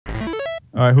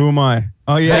All right, who am I?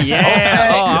 Oh yeah.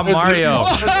 Yeah. Oh, I'm Mario.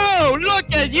 Oh,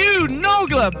 look at you,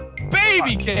 Nogla,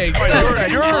 baby cake.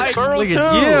 You're a girl Look too.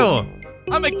 at you.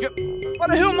 I'm a.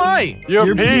 What? Who am I?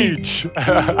 You're Peach.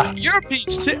 You're a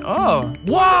peach too. Oh.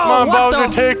 Whoa! Come on, What Bowser,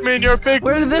 the? take me in your big.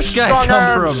 Where did this guy strong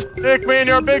come arms. from? Take me in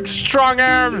your big strong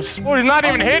arms. Oh, he's not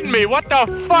even hitting me. What the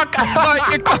fuck?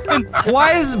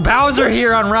 Why is Bowser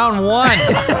here on round 1?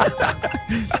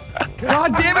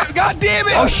 God damn it! God damn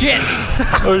it! Oh shit!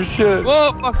 Oh shit.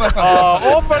 Whoa! Fuck.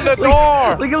 Open the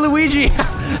door. Look at Luigi.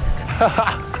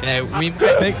 Yeah, we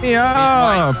Pick me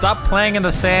up! Stop playing in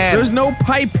the sand. There's no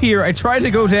pipe here. I tried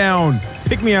to go down.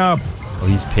 Pick me up. Oh,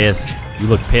 he's pissed. You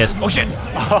look pissed. Oh shit!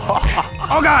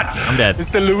 Oh god! I'm dead. It's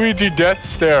the Luigi death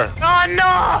stare. Oh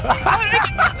no!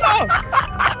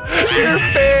 You're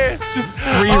pissed.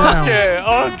 3 rounds.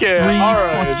 Okay. 3 All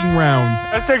right. fucking rounds.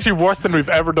 That's actually worse than we've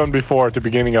ever done before at the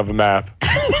beginning of a map.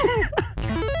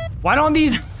 Why don't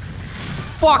these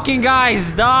fucking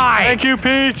guys die? Thank you,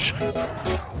 Peach. This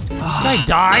guy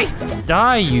die?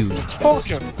 Die, you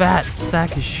fat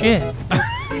sack of shit.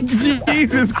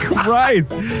 Jesus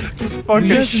Christ! You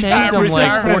just shanked him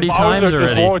like 40 times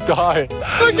already. Won't die.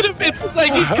 Look at him. It's just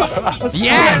like he's coming.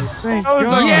 Yes! Thank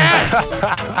God. Yes!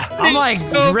 I'm like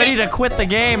ready to quit the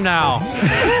game now.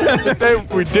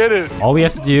 We did it. All we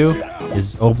have to do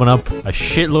is open up a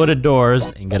shitload of doors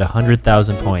and get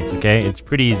 100,000 points, okay? It's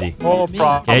pretty easy. No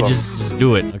problem. Okay, just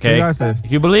do it, okay? You got this.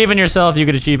 If you believe in yourself, you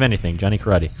could achieve anything. Johnny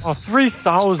Karate. Oh,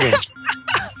 3,000.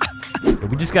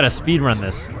 We just gotta speed run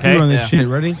this, okay? You run this shit.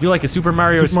 Ready? Do like a Super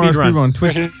Mario Super Mario speed run.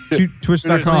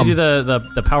 Twitch.com. Do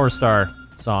the Power Star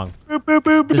song. Just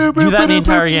do that the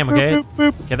entire game, okay?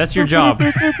 Okay, that's your job.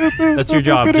 That's your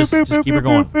job. Just keep it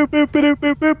going. Take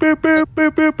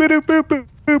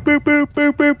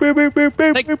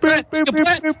a breath. Take a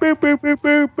breath.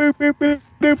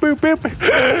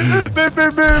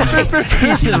 He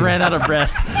just ran out of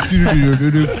breath.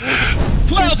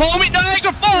 12, homie.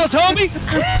 Niagara Falls, homie.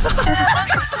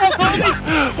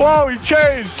 Whoa, he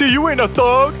changed. See, you ain't a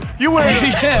thug. You ain't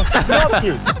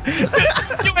nothing.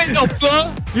 You ain't no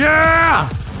thug. Yeah!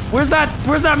 Where's that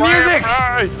music?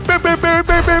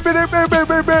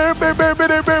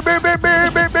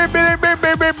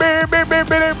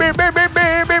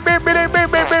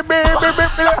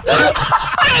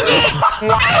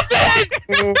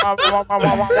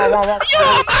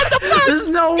 There's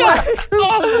no way. I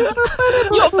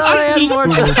thought I had more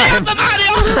time.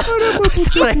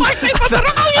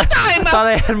 I thought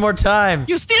I had more time.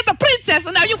 You steal the princess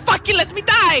and now you fucking let me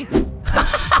die.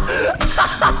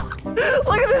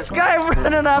 Look at this guy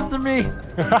running after me.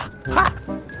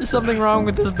 There's something wrong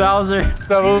with this Bowser.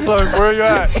 Where are you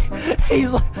at?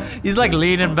 He's like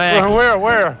leaning back.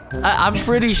 Where? I'm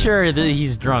pretty sure that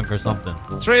he's drunk or something.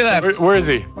 3 left. Where is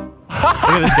he? Look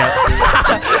at this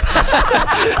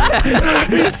guy.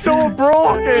 He's so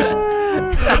broken.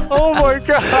 Oh my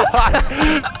god.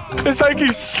 It's like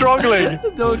he's struggling.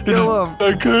 Don't kill him.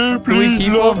 Okay, Can we please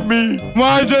keep love him? me.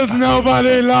 Why does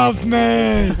nobody love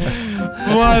me?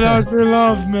 Why don't you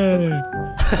love me?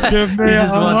 Give me He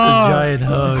just wants a giant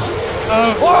hug.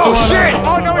 Oh shit!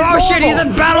 Oh, no, Oh shit! He's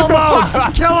in battle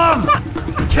mode. Kill him!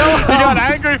 Kill He got him!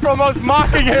 angry from us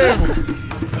mocking him.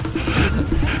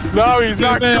 No, he's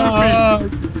not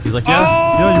stupid. He's like,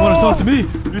 yeah, you want to talk to me?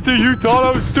 You think you thought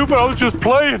I was stupid? I was just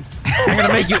playing. I'm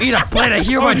gonna make you eat a plate of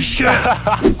human shit. Oh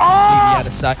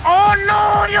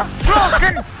no, you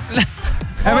fucking.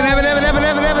 Evan.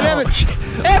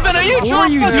 Evan, are you What are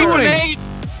throwing you fucking doing?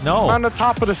 grenades? No, On the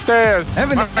top of the stairs.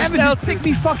 Evan, just pick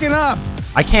me fucking up.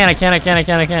 I can't.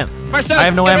 Marcel, I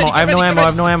have no get ammo. ready, I have get no ready, ammo. I get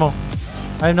have no ammo.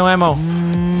 I have no ammo.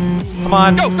 Come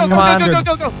on. Go. Come on. Go.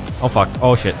 Oh fuck.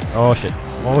 Oh shit. Oh shit.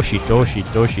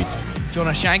 Do you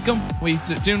wanna shank him? We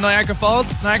do Niagara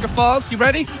Falls? Niagara Falls, you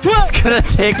ready? It's gonna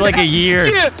take like a year.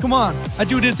 Yeah, come on. I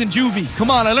do this in juvie.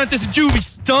 Come on, I learned this in juvie,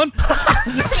 son.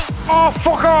 Oh,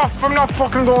 fuck off. I'm not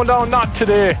fucking going down. Not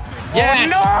today.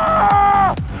 Yes.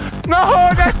 Oh, no,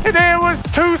 that today was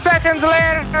 2 seconds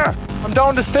later. I'm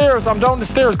down the stairs.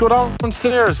 Go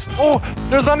downstairs. Oh,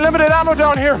 there's unlimited ammo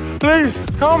down here. Please,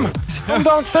 come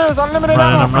downstairs. Unlimited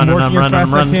ammo. I'm running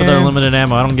for the limited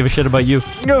ammo. I don't give a shit about you.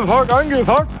 I can give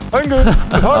hug.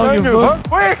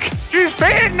 Quick! She's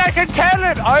fading, I can tell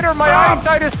it! Either my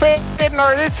eyesight is fading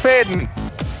or it's fading.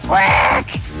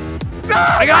 Quick! No!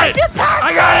 I got it!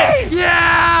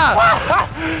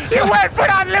 Yeah! You went for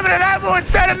unlimited ammo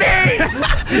instead of me!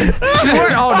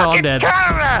 Oh no, I'm dead.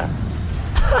 Camera!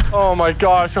 Oh my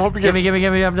gosh, I hope you get Give me,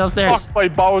 I'm downstairs. fucked by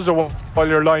Bowser while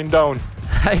you're lying down.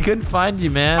 I couldn't find you,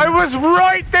 man. I was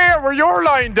right there where you're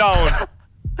lying down!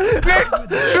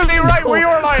 Literally right where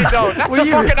you're lying down. That's the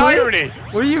fucking irony.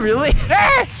 Were you really?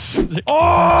 Yes!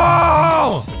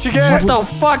 Oh! What'd you get? What the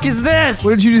fuck is this?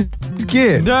 What did you just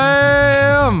get?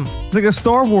 Damn! It's like a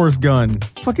Star Wars gun.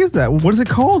 Fuck is that? What is it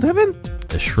called, Evan?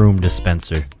 The shroom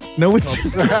dispenser. No, it's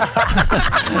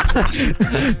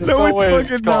no, it's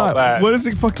fucking not. That. What is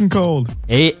it fucking called?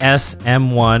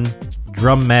 ASM1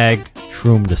 drum mag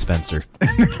shroom dispenser.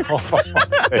 Oh, for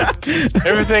fuck's sake.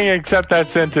 Everything except that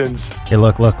sentence. Hey,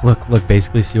 look.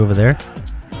 Basically, see over there?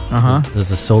 Uh-huh.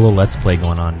 There's a solo let's play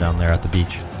going on down there at the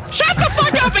beach. Shut the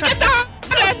fuck up and get down!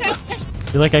 I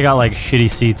feel like I got like shitty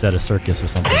seats at a circus or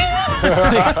something.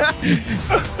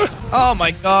 Oh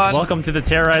my god. Welcome to the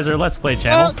Terrorizer Let's Play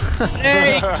channel.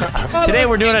 Today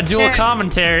we're doing a dual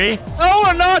commentary No,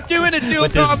 we're not doing a dual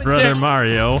with his commentary. brother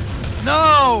Mario.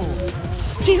 No!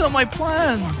 Stealing my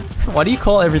plans. Why do you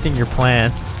call everything your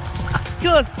plans?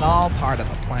 Because it's all part of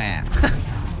the plan.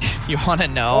 You want to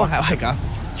know how I got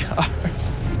these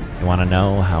scars? You want to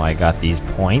know how I got these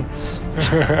points?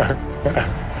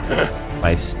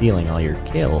 By stealing all your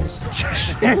kills.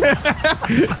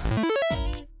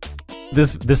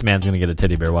 This man's gonna get a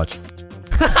teddy bear. Watch.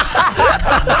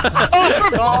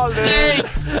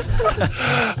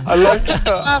 I like that.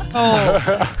 Asshole.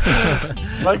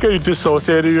 Like how you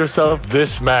dissociated yourself.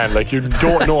 This man, like you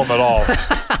don't know him at all.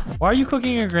 Why are you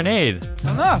cooking a grenade?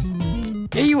 I'm not.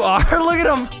 Yeah, you are. Look at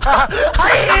him.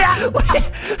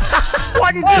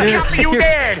 What are you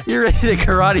did? You're ready to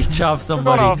karate chop You're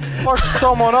somebody. gonna fuck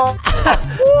someone up.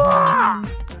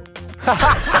 What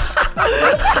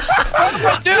am I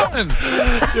doing?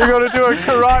 You're gonna do a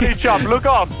karate chop. Look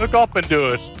up and do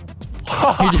it.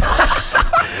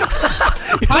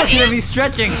 You're gonna be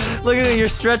stretching. Look at it, you're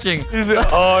stretching.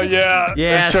 Oh yeah.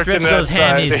 Yeah, Stretching stretch that those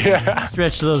side. hammies. Yeah.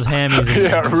 Stretch those hammies and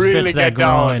Yeah, really stretch that get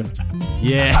down. groin.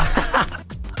 Yeah.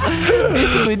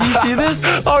 Basically, do you see this?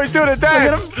 Oh, he's doing a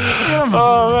dance. Look at him.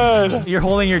 Oh man. You're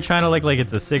holding your China like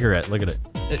it's a cigarette. Look at it.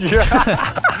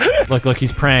 Yeah. Look,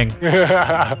 he's praying.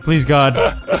 Please, God,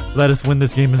 let us win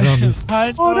this game of zombies.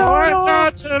 I know I'm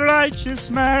not a righteous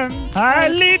man. I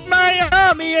lead my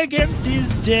army against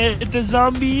these dead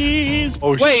zombies.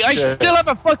 Oh, Wait, I shit. still have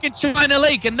a fucking China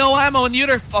Lake and no ammo in the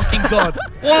other fucking gun.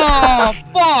 Whoa,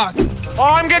 fuck! Oh,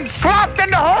 I'm getting slapped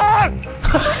in the hole.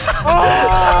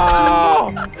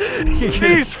 Oh,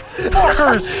 these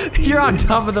fuckers. You're on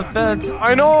top of the fence.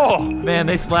 I know. Man,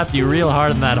 they slapped you real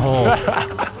hard in that hole.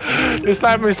 They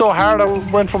slapped me so hard I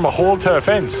went from a hole to a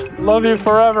fence. Love you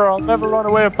forever. I'll never run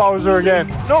away with Bowser again.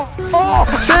 No. Oh,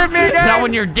 save me again. Not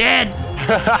when you're dead.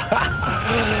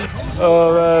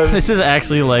 Oh man. This is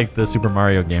actually like the Super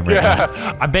Mario game right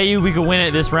now. I bet you we could win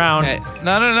it this round. Okay.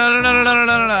 No.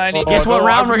 I need. Guess what no,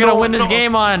 round we're gonna no, win this no.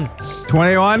 game on?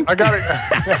 21. I got it.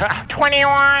 21.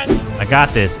 I got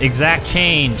this. Exact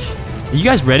change. Are you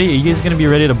guys ready? Are you guys gonna be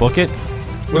ready to book it?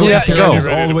 Where do we Yeah, have to yeah, go? It's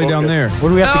all the way down there. Where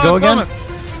do we have to go again?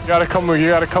 You gotta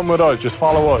come with us. Just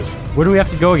follow us. Where do we have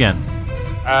to go again?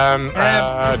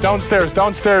 Downstairs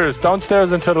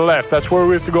and to the left. That's where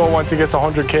we have to go once it gets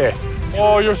 100k.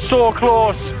 Oh, you're so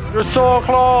close. You're so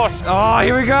close. Oh,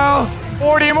 here we go.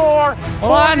 40 more.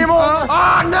 Hold on. 40 more.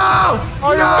 Oh no!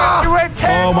 Oh, you went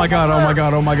 10. Oh my god, oh my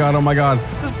god, oh my god, oh my god.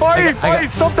 Just buy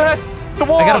something at the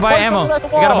wall. I gotta buy ammo. something at the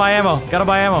I gotta wall. buy ammo. Gotta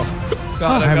buy ammo.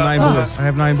 I have 9 bullets. I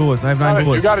have 9 bullets. I have 9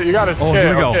 bullets. You got it. Oh, okay,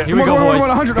 here we go. okay. Here we go, boys.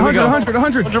 100, Here we go.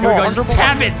 100. Here we go. Just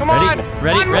tap it. Come on.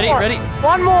 Ready.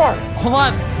 One more. Hold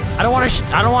on. I don't want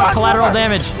collateral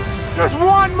damage. Just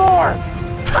one more.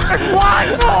 Just one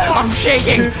more. I'm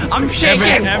shaking. I'm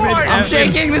shaking. I'm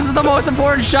shaking. This is the most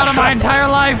important shot of my entire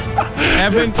life.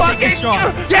 Evan, take a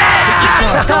shot.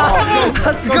 Yeah!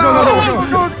 Let's go.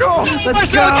 Go.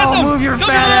 Let's go. Move your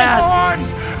fat ass.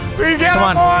 We get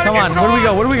Come on. Where do we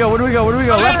go? Where do we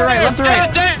go? Left to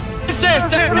right. Stairs. No,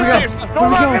 give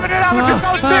it out.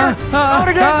 Downstairs. Down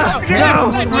again.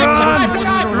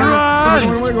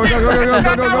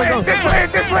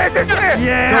 This way.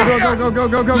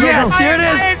 Yeah. Go. Yes, here it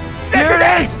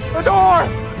is. The door.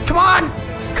 Come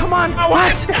on.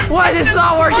 What? It's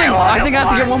not working. I think I have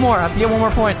to get one more. I have to get one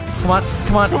more point. Come on.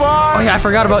 Oh yeah, I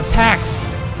forgot about tax.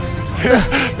 You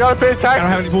gotta pay taxes. I don't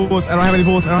have any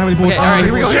bullets. Okay, all right,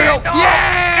 here we go.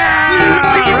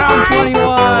 Yeah! Round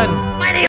 21.